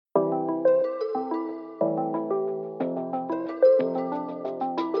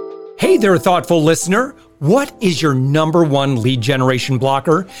Hey there, thoughtful listener. What is your number one lead generation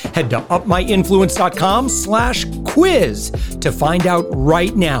blocker? Head to upmyinfluence.com/quiz to find out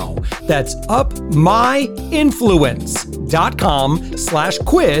right now. That's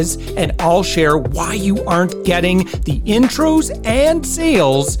upmyinfluence.com/quiz, and I'll share why you aren't getting the intros and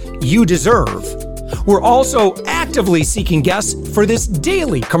sales you deserve. We're also actively seeking guests for this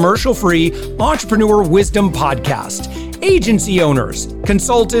daily commercial-free entrepreneur wisdom podcast. Agency owners,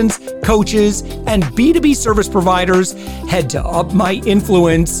 consultants, coaches, and B2B service providers, head to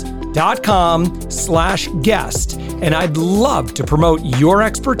upmyinfluence.com/guest. And I'd love to promote your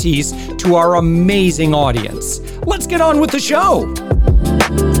expertise to our amazing audience. Let's get on with the show.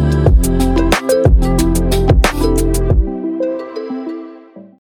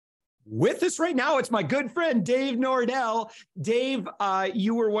 With us right now, it's my good friend, Dave Nordell. Dave,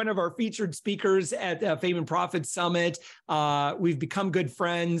 you were one of our featured speakers at Fame and Profit Summit. We've become good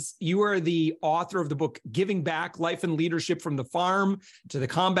friends. You are the author of the book, Giving Back, Life and Leadership from the Farm to the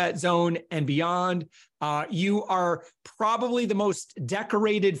Combat Zone and Beyond. You are probably the most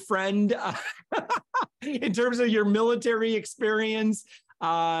decorated friend in terms of your military experience.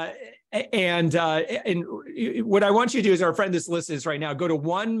 And what I want you to do is, our friend this list is right now, go to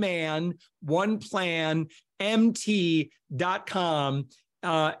oneman.oneplanmt.com.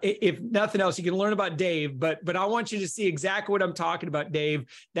 If nothing else, you can learn about Dave, but I want you to see exactly what I'm talking about, Dave.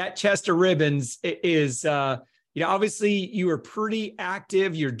 That chest of ribbons is, obviously you were pretty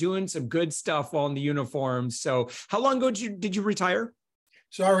active. You're doing some good stuff on the uniforms. So how long ago did you retire?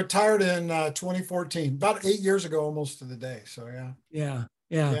 So I retired in 2014, about 8 years ago, almost to the day. So yeah.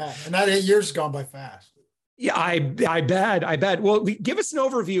 And that 8 years has gone by fast. Yeah, I bet. Well, give us an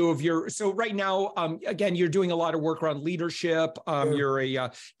overview of so right now, again, you're doing a lot of work around leadership. Sure. You're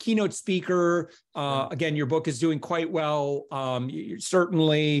a keynote speaker. Again, your book is doing quite well. You're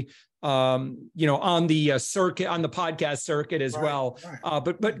certainly, on the circuit, on the podcast circuit as well.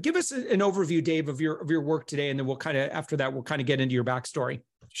 Right. But give us an overview, Dave, of your work today, and then after that, we'll kind of get into your backstory.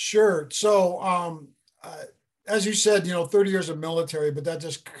 Sure. So, as you said, 30 years of military, but that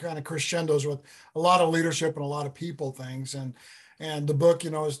just kind of crescendos with a lot of leadership and a lot of people things. And the book,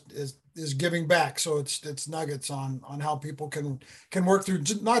 is giving back. So it's nuggets on how people can work through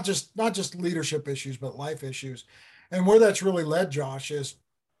not just leadership issues, but life issues. And where that's really led, Josh, is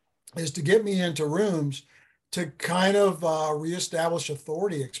to get me into rooms to kind of reestablish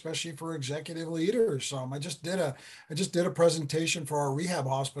authority, especially for executive leaders. I just did a presentation for our rehab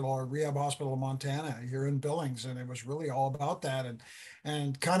hospital in Montana here in Billings, and it was really all about that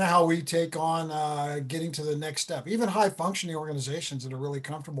and kind of how we take on getting to the next step. Even high functioning organizations that are really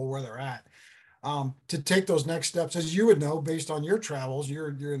comfortable where they're at, to take those next steps, as you would know, based on your travels,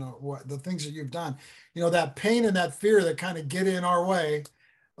 the things that you've done, that pain and that fear that kind of get in our way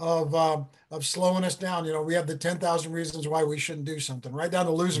of slowing us down. We have the 10,000 reasons why we shouldn't do something, right down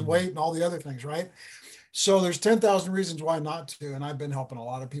to losing weight and all the other things, right? So there's 10,000 reasons why not to, and I've been helping a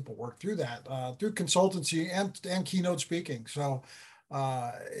lot of people work through that through consultancy and keynote speaking. So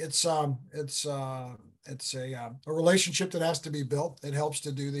it's a relationship that has to be built. It helps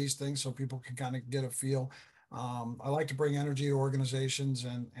to do these things so people can kind of get a feel. I like to bring energy to organizations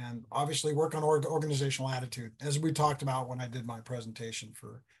and obviously work on organizational attitude, as we talked about when I did my presentation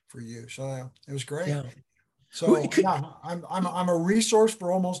for you. So it was great. Yeah. So I'm a resource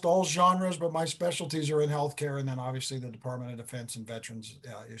for almost all genres, but my specialties are in healthcare and then obviously the Department of Defense and veterans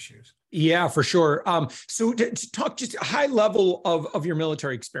issues. Yeah, for sure. So to talk just a high level of your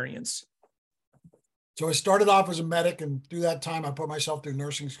military experience. So I started off as a medic, and through that time I put myself through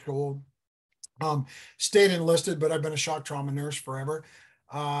nursing school. Stayed enlisted, but I've been a shock trauma nurse forever.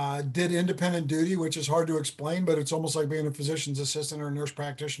 Did independent duty, which is hard to explain, but it's almost like being a physician's assistant or a nurse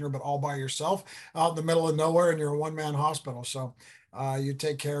practitioner, but all by yourself out in the middle of nowhere, and you're a one-man hospital. So you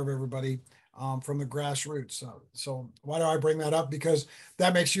take care of everybody from the grassroots. So why do I bring that up? Because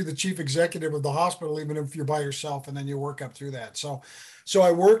that makes you the chief executive of the hospital, even if you're by yourself, and then you work up through that. So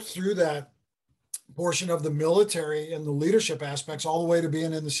I worked through that portion of the military and the leadership aspects all the way to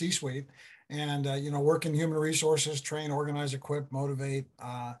being in the C-suite. And, work in human resources, train, organize, equip, motivate,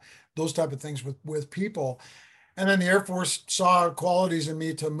 those type of things with people. And then the Air Force saw qualities in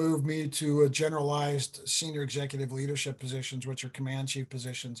me to move me to a generalized senior executive leadership positions, which are command chief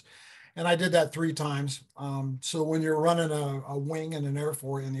positions. And I did that 3 times. So when you're running a wing in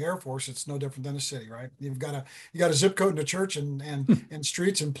the Air Force, it's no different than a city, right? You got a zip code and a church and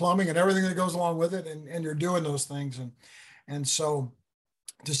streets and plumbing and everything that goes along with it. And you're doing those things. And so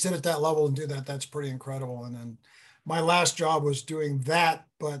to sit at that level and do that, that's pretty incredible. And then my last job was doing that,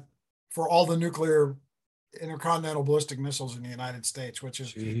 but for all the nuclear intercontinental ballistic missiles in the United States, which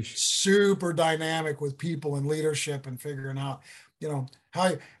is Sheesh. super dynamic with people and leadership and figuring out,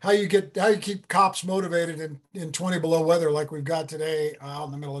 how you keep cops motivated in 20 below weather like we've got today out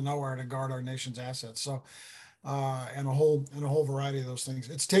in the middle of nowhere to guard our nation's assets. So and a whole variety of those things.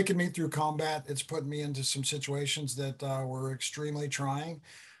 It's taken me through combat. It's put me into some situations that were extremely trying,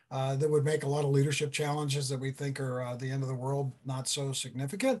 that would make a lot of leadership challenges that we think are the end of the world not so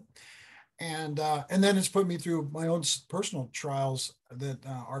significant. And then it's put me through my own personal trials that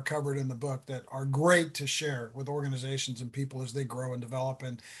are covered in the book that are great to share with organizations and people as they grow and develop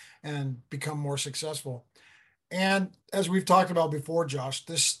and become more successful. And as we've talked about before, Josh,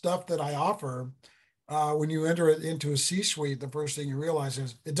 this stuff that I offer, when you enter it into a C-suite, the first thing you realize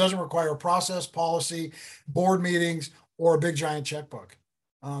is it doesn't require a process, policy, board meetings, or a big giant checkbook.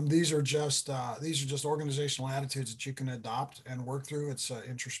 These are just organizational attitudes that you can adopt and work through. It's an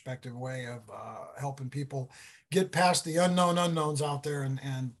introspective way of helping people get past the unknown unknowns out there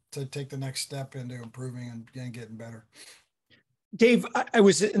and to take the next step into improving and getting better. Dave, I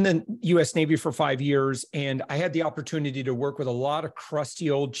was in the U.S. Navy for 5 years, and I had the opportunity to work with a lot of crusty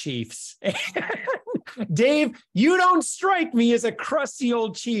old chiefs. Dave, you don't strike me as a crusty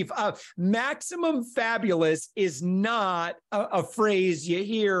old chief. Maximum fabulous is not a phrase you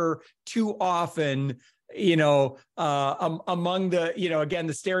hear too often, among the, again,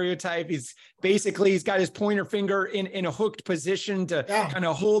 the stereotype is basically he's got his pointer finger in a hooked position to kind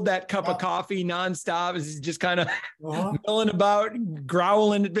of hold that cup of coffee nonstop. He's just kind of milling about,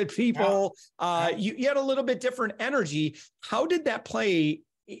 growling at people. You had a little bit different energy. How did that play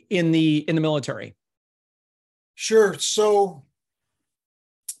in the military? Sure. So,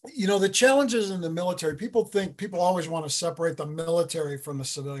 the challenges in the military, people always want to separate the military from the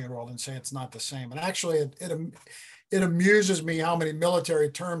civilian world and say it's not the same. And actually, it amuses me how many military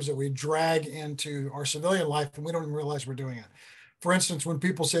terms that we drag into our civilian life and we don't even realize we're doing it. For instance, when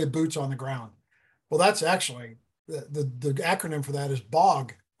people say boots on the ground, well, that's actually the acronym for that is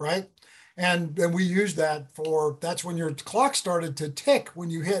BOG, right? And we use that that's when your clock started to tick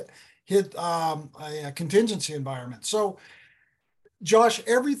when you hit a contingency environment. So, Josh,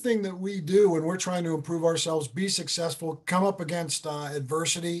 everything that we do when we're trying to improve ourselves, be successful, come up against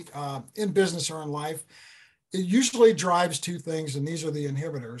adversity in business or in life, it usually drives two things, and these are the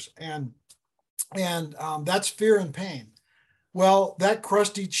inhibitors, and that's fear and pain. Well, that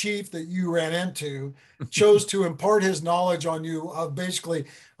crusty chief that you ran into chose to impart his knowledge on you of basically,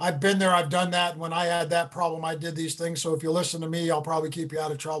 I've been there, I've done that. When I had that problem, I did these things. So if you listen to me, I'll probably keep you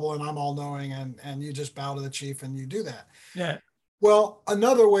out of trouble, and I'm all knowing, and you just bow to the chief and you do that. Yeah. Well,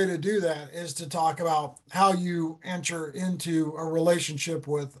 another way to do that is to talk about how you enter into a relationship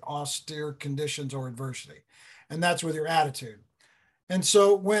with austere conditions or adversity. And that's with your attitude. And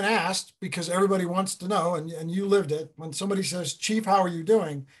so when asked, because everybody wants to know, and you lived it, when somebody says, Chief, how are you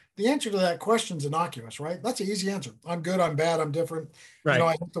doing? The answer to that question is innocuous, right? That's an easy answer. I'm good, I'm bad, I'm different. Right.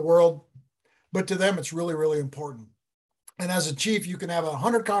 I hate the world. But to them, it's really, really important. And as a chief, you can have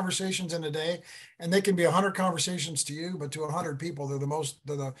 100 conversations in a day, and they can be 100 conversations to you, but to 100 people, they're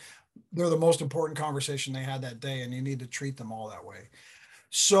the most important conversation they had that day, and you need to treat them all that way.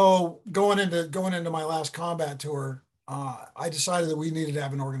 So going into my last combat tour, I decided that we needed to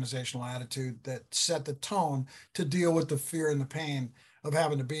have an organizational attitude that set the tone to deal with the fear and the pain of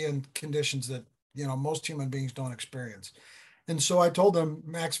having to be in conditions that most human beings don't experience. And so I told them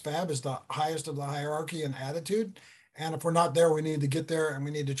Max Fab is the highest of the hierarchy in attitude. And if we're not there, we need to get there, and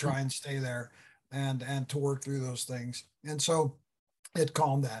we need to try and stay there and to work through those things. And so it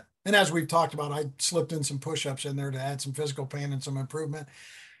calmed that. And as we've talked about, I slipped in some push-ups in there to add some physical pain and some improvement.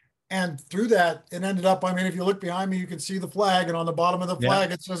 And through that, it ended up, if you look behind me, you can see the flag, and on the bottom of the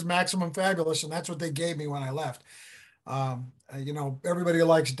flag, it says Maximum Fabulous. And that's what they gave me when I left. Everybody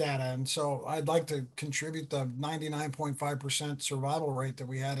likes data. And so I'd like to contribute the 99.5% survival rate that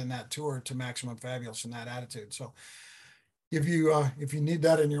we had in that tour to Maximum Fabulous and that attitude. So if you need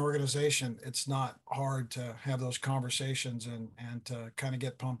that in your organization, it's not hard to have those conversations and to kind of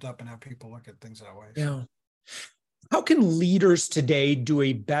get pumped up and have people look at things that way. Yeah. How can leaders today do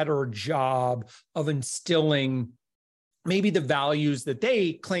a better job of instilling maybe the values that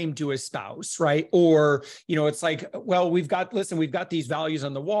they claim to espouse, right? Or, it's like, well, we've got these values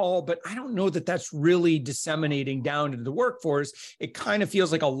on the wall, but I don't know that that's really disseminating down into the workforce. It kind of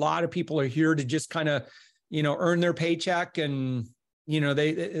feels like a lot of people are here to just kind of, earn their paycheck, and,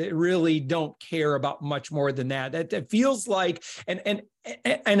 they really don't care about much more than that. That feels like, and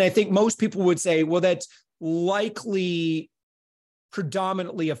I think most people would say, well, that's likely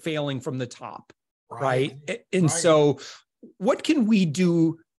predominantly a failing from the top. Right. And so what can we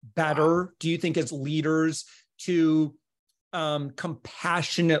do better, do you think, as leaders to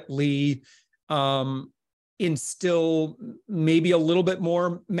compassionately instill maybe a little bit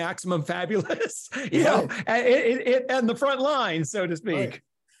more maximum fabulous, and the front line, so to speak? Right.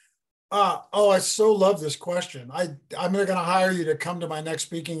 I so love this question. I'm going to hire you to come to my next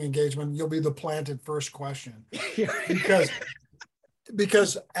speaking engagement. You'll be the planted first question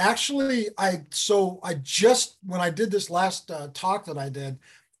because actually when I did this last talk that I did,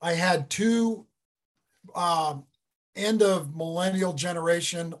 I had two end of millennial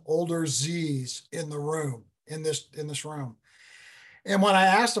generation older Z's in the room, in this room. And when I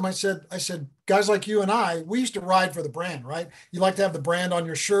asked them, I said, guys like you and I, we used to ride for the brand, right? You like to have the brand on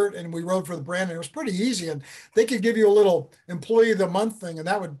your shirt, and we rode for the brand, and it was pretty easy. And they could give you a little employee of the month thing, and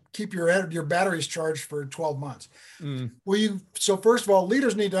that would keep your batteries charged for 12 months. So first of all,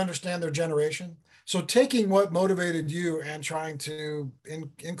 leaders need to understand their generation. So taking what motivated you and trying to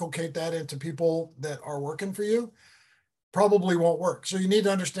inculcate that into people that are working for you probably won't work. So you need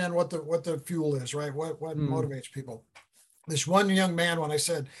to understand what the fuel is, right? What motivates people. This one young man, when I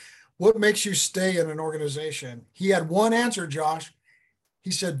said, what makes you stay in an organization? He had one answer, Josh.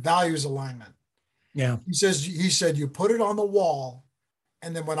 He said, values alignment. Yeah. He said, you put it on the wall,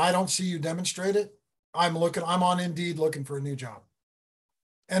 and then when I don't see you demonstrate it, I'm on Indeed looking for a new job.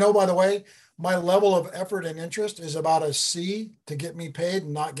 And oh, by the way, my level of effort and interest is about a C to get me paid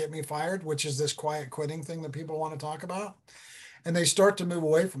and not get me fired, which is this quiet quitting thing that people want to talk about. And they start to move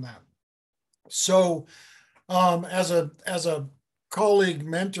away from that. So as a colleague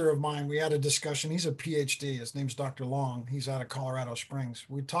mentor of mine, we had a discussion. He's a PhD. His name's Dr. Long. He's out of Colorado Springs.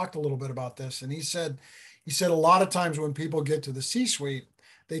 We talked a little bit about this, and he said a lot of times when people get to the C-suite,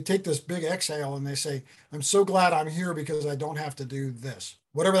 they take this big exhale and they say, I'm so glad I'm here because I don't have to do this,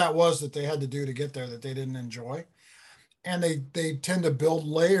 whatever that was that they had to do to get there that they didn't enjoy. And they tend to build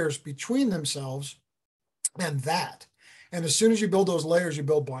layers between themselves and that. And as soon as you build those layers, you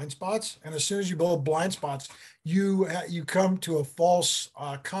build blind spots. And as soon as you build blind spots, you come to a false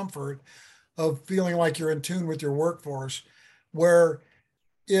comfort of feeling like you're in tune with your workforce, where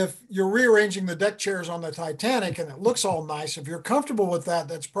if you're rearranging the deck chairs on the Titanic and it looks all nice, if you're comfortable with that,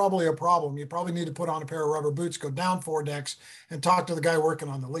 that's probably a problem. You probably need to put on a pair of rubber boots, go down 4 decks, and talk to the guy working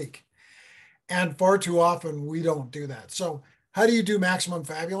on the leak. And far too often, we don't do that. So how do you do maximum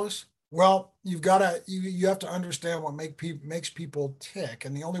fabulous? Well, you have to understand what makes people tick.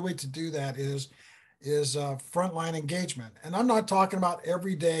 And the only way to do that is frontline engagement. And I'm not talking about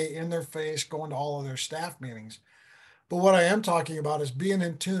every day in their face going to all of their staff meetings. But what I am talking about is being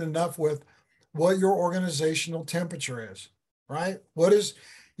in tune enough with what your organizational temperature is, right? What is,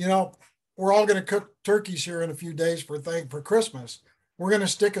 we're all going to cook turkeys here in a few days for Christmas. We're going to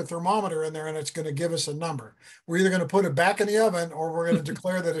stick a thermometer in there and it's going to give us a number. We're either going to put it back in the oven or we're going to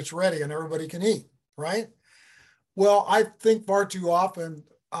declare that it's ready and everybody can eat, right? Well, I think far too often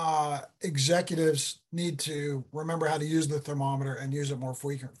executives need to remember how to use the thermometer and use it more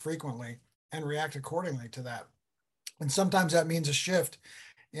frequently and react accordingly to that. And sometimes that means a shift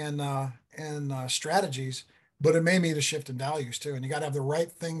in strategies, but it may mean a shift in values too. And you got to have the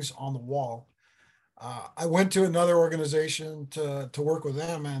right things on the wall. I went to another organization to work with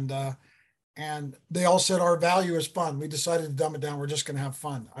them, and they all said our value is fun. We decided to dumb it down. We're just going to have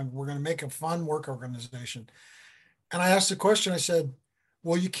fun. We're going to make a fun work organization. And I asked the question. I said,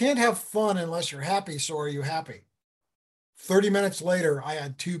 well, you can't have fun unless you're happy. So are you happy? 30 minutes later, I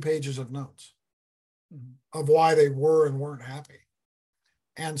had 2 pages of notes of why they were and weren't happy.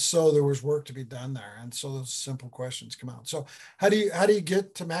 And so there was work to be done there. And so those simple questions come out. So how do you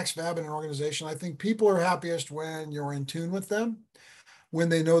get to max fab in an organization? I think people are happiest when you're in tune with them, when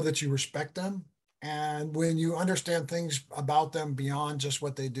they know that you respect them, and when you understand things about them beyond just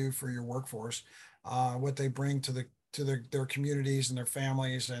what they do for your workforce, what they bring to their communities and their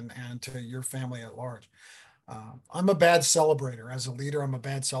families and to your family at large. I'm a bad celebrator. As a leader, I'm a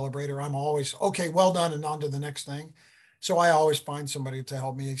bad celebrator. I'm always, okay, well done, and on to the next thing. So I always find somebody to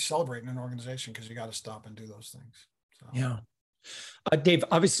help me celebrate in an organization, because you got to stop and do those things. So. Yeah. Dave,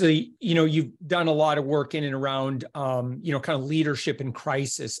 obviously, you've done a lot of work in and around, kind of leadership in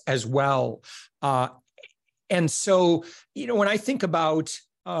crisis as well. And so, when I think about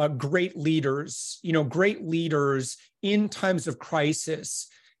great leaders in times of crisis,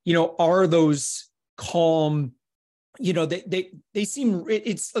 are those calm, they seem,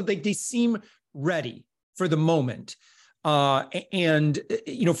 it's like they seem ready for the moment. And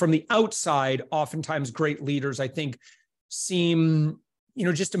from the outside, oftentimes great leaders, I think, seem,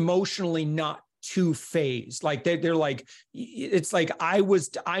 just emotionally not two-phased. Like they're like, it's like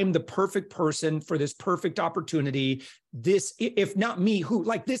I'm the perfect person for this perfect opportunity. This, if not me, who?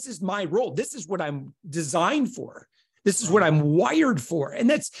 Like, this is my role. This is what I'm designed for. This is what I'm wired for. And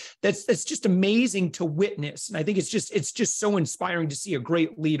that's just amazing to witness. And I think it's just so inspiring to see a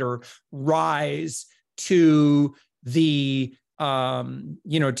great leader rise to the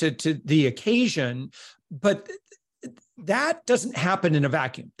to the occasion. But that doesn't happen in a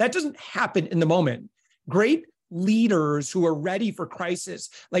vacuum. That doesn't happen in the moment. Great leaders who are ready for crisis,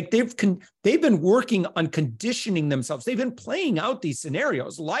 like they've been working on conditioning themselves. They've been playing out these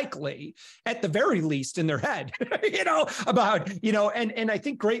scenarios, likely at the very least in their head, about, and I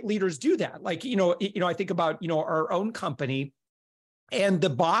think great leaders do that. Like, I think about, our own company, and the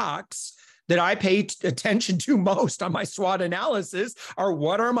box that I pay attention to most on my SWOT analysis are,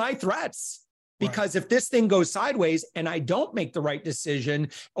 what are my threats? Because if this thing goes sideways and I don't make the right decision,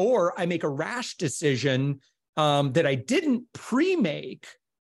 or I make a rash decision that I didn't pre-make,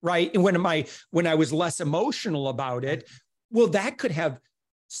 right? And when I was less emotional about it, well, that could have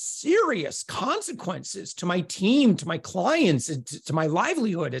serious consequences to my team, to my clients, and to my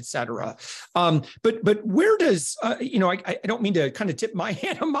livelihood, et cetera. But where does, I don't mean to kind of tip my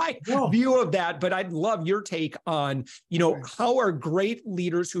hand on my view of that, but I'd love your take on, how are great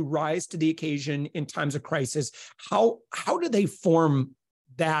leaders who rise to the occasion in times of crisis, how do they form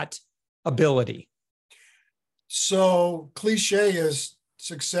that ability? So cliche is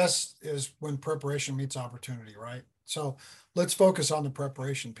success is when preparation meets opportunity, right? So let's focus on the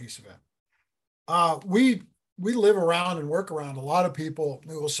preparation piece of it. We live around and work around a lot of people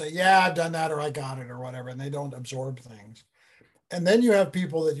who will say, yeah, I've done that, or I got it, or whatever, and they don't absorb things. And then you have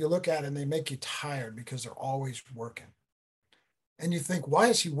people that you look at and they make you tired because they're always working. And you think, why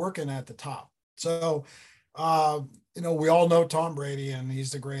is he working at the top? So, we all know Tom Brady, and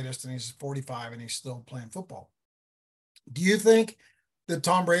he's the greatest, and he's 45 and he's still playing football. Do you think that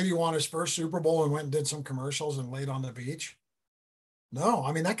Tom Brady won his first Super Bowl and went and did some commercials and laid on the beach? No,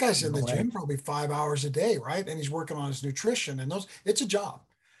 I mean, that guy's in the gym probably 5 hours a day, right? And he's working on his nutrition and it's a job,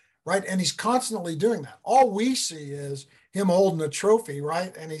 right? And he's constantly doing that. All we see is him holding a trophy,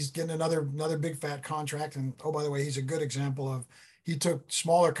 right? And he's getting another big fat contract. And oh, by the way, he's a good example of, he took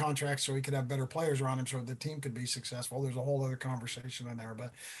smaller contracts so he could have better players around him so the team could be successful. There's a whole other conversation in there,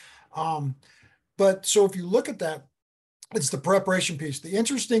 but so if you look at that, it's the preparation piece. The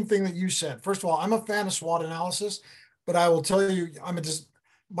interesting thing that you said, first of all, I'm a fan of SWOT analysis, but I will tell you,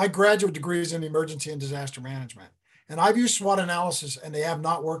 my graduate degree is in emergency and disaster management. And I've used SWOT analysis, and they have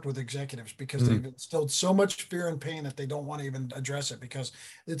not worked with executives because they've instilled so much fear and pain that they don't want to even address it, because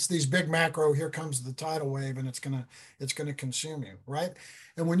it's these big macro, here comes the tidal wave, and it's gonna consume you, right?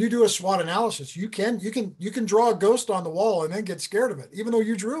 And when you do a SWOT analysis, you can draw a ghost on the wall and then get scared of it, even though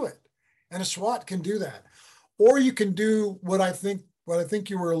you drew it. And a SWOT can do that. Or you can do what I think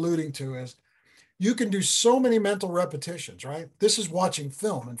you were alluding to is, you can do so many mental repetitions, right? This is watching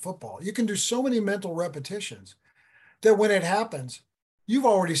film in football. You can do so many mental repetitions that when it happens, you've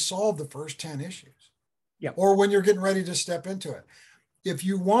already solved the first 10 issues. Yeah. Or when you're getting ready to step into it. If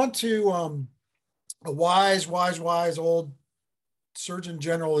you want to, a wise old Surgeon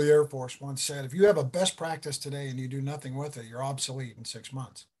General of the Air Force once said, if you have a best practice today and you do nothing with it, you're obsolete in 6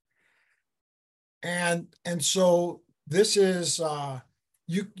 months. And so this is,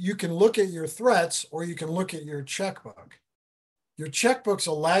 you can look at your threats, or you can look at your checkbook. Your checkbook's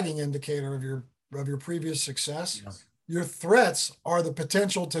a lagging indicator of your previous success. Yeah. Your threats are the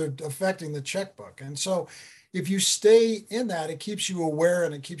potential to affecting the checkbook. And so if you stay in that, it keeps you aware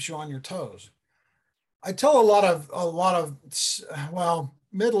and it keeps you on your toes. I tell a lot of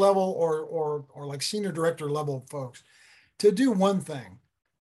mid-level or like senior director level folks to do one thing.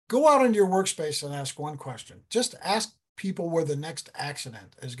 Go out into your workspace and ask one question. Just ask people where the next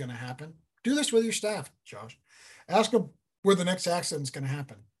accident is going to happen. Do this with your staff, Josh. Ask them where the next accident is going to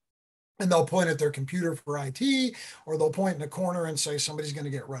happen. And they'll point at their computer for IT, or they'll point in a corner and say somebody's going to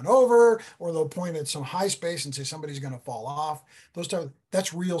get run over, or they'll point at some high space and say somebody's going to fall off.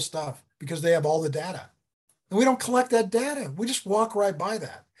 That's real stuff, because they have all the data. And we don't collect that data. We just walk right by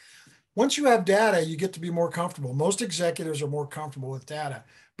that. Once you have data, you get to be more comfortable. Most executives are more comfortable with data,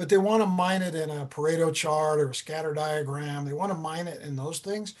 but they want to mine it in a Pareto chart or a scatter diagram. They want to mine it in those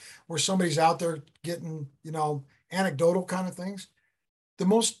things where somebody's out there getting, anecdotal kind of things. The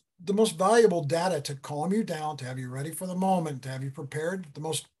most valuable data to calm you down, to have you ready for the moment, to have you prepared, the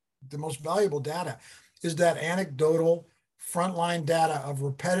most valuable data is that anecdotal frontline data of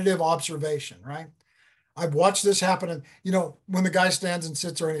repetitive observation, right? I've watched this happen. And, when the guy stands and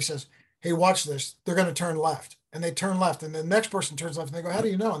sits there and he says, hey, watch this. They're going to turn left. And they turn left. And the next person turns left. And they go, how do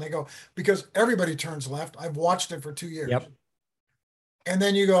you know? And they go, because everybody turns left. I've watched it for 2 years. Yep. And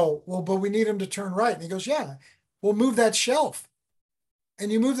then you go, well, but we need him to turn right. And he goes, yeah, we'll move that shelf.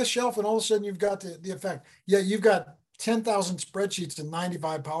 And you move the shelf and all of a sudden you've got the effect. Yeah, you've got 10,000 spreadsheets and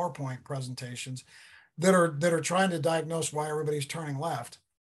 95 PowerPoint presentations that are trying to diagnose why everybody's turning left.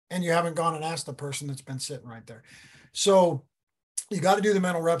 And you haven't gone and asked the person that's been sitting right there. So you got to do the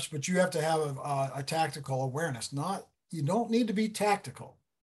mental reps, but you have to have a tactical awareness. You don't need to be tactical.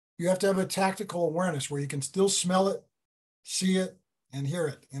 You have to have a tactical awareness where you can still smell it, see it, and hear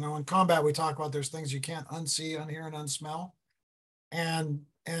it. You know, in combat, we talk about there's things you can't unsee, unhear, and unsmell.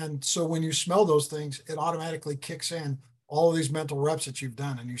 And so when you smell those things, it automatically kicks in all of these mental reps that you've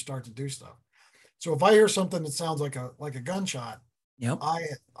done and you start to do stuff. So if I hear something that sounds like a gunshot, yep.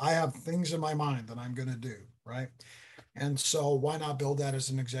 I have things in my mind that I'm going to do, right? And so why not build that as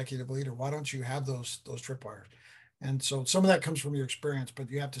an executive leader? Why don't you have those tripwires? And so some of that comes from your experience, but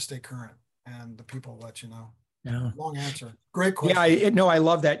you have to stay current and the people will let you know. Yeah. Long answer. Great question. Yeah, I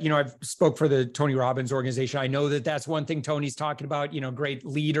love that. You know, I've spoke for the Tony Robbins organization. I know that that's one thing Tony's talking about, you know, great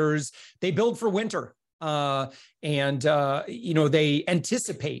leaders, they build for winter and they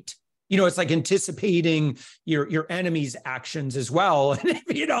anticipate. You know, it's like anticipating your enemy's actions as well. And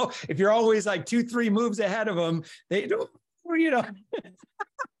if you're always like 2-3 moves ahead of them, they don't,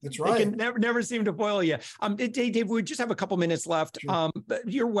 That's right. They can never seem to foil you. Dave, we just have a couple minutes left. Sure.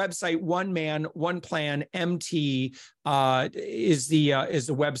 Your website, One Man, One Plan, MT, is the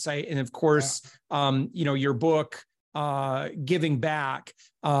website, and of course, your book, Giving Back.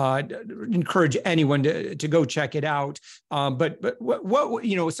 Encourage anyone to go check it out. But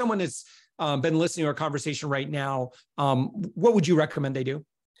what someone that's been listening to our conversation right now, what would you recommend they do?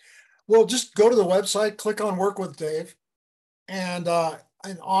 Well, just go to the website, click on Work with Dave, and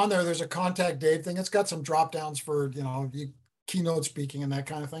on there's a contact Dave thing. It's got some drop downs for keynote speaking and that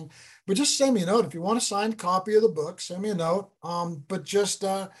kind of thing. But just send me a note if you want a signed copy of the book. Send me a note. But just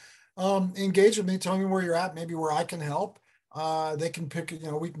engage with me. Tell me where you're at. Maybe where I can help. They can pick.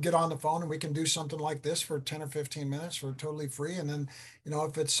 We can get on the phone and we can do something like this for 10 or 15 minutes for totally free. And then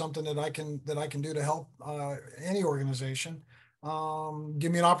if it's something that I can do to help any organization,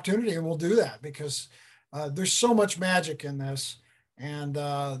 give me an opportunity and we'll do that because there's so much magic in this. And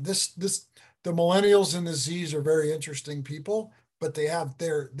the millennials and the Zs are very interesting people, but they have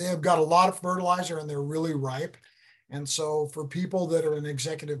got a lot of fertilizer and they're really ripe. And so for people that are in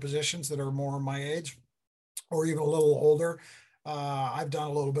executive positions that are more my age or even a little older, I've done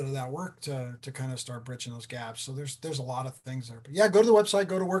a little bit of that work to kind of start bridging those gaps. So there's a lot of things there. But yeah, go to the website,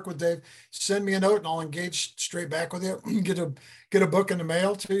 go to Work with Dave, send me a note and I'll engage straight back with you. Get a book in the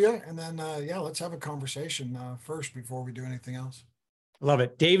mail to you. And then, let's have a conversation first before we do anything else. Love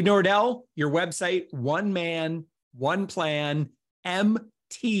it. Dave Nordell, your website, One Man, One Plan,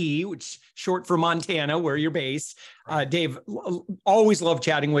 MT, which short for Montana, where you're based. Dave, always love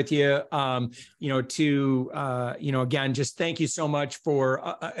chatting with you. Again, just thank you so much for,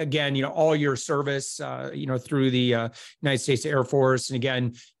 all your service, through the United States Air Force. And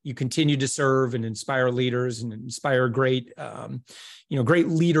again, you continue to serve and inspire leaders and inspire great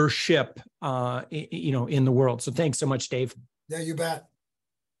leadership, in the world. So thanks so much, Dave. Yeah, you bet.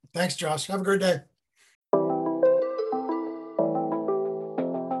 Thanks, Josh. Have a great day.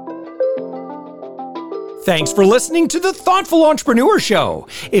 Thanks for listening to the Thoughtful Entrepreneur Show.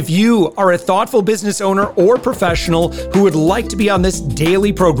 If you are a thoughtful business owner or professional who would like to be on this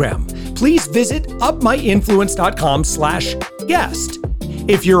daily program, please visit upmyinfluence.com/guest.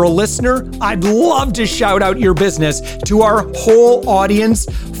 If you're a listener, I'd love to shout out your business to our whole audience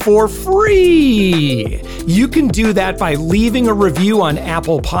for free. You can do that by leaving a review on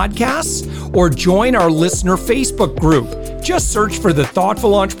Apple Podcasts or join our listener Facebook group. Just search for The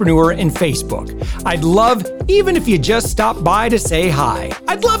Thoughtful Entrepreneur in Facebook. I'd love even if you just stop by to say hi.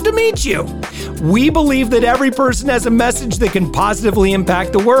 I'd love to meet you. We believe that every person has a message that can positively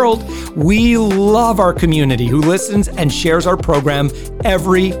impact the world. We love our community who listens and shares our program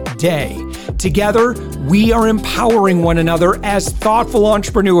every day. Together, we are empowering one another as thoughtful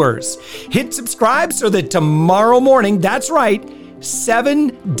entrepreneurs. Hit subscribe so that tomorrow morning, that's right,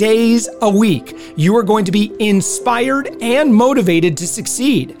 7 days a week, you are going to be inspired and motivated to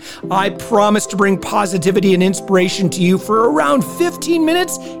succeed. I promise to bring positivity and inspiration to you for around 15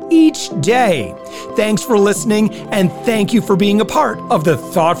 minutes each day. Thanks for listening, and thank you for being a part of the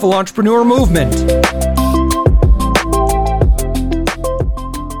Thoughtful Entrepreneur Movement.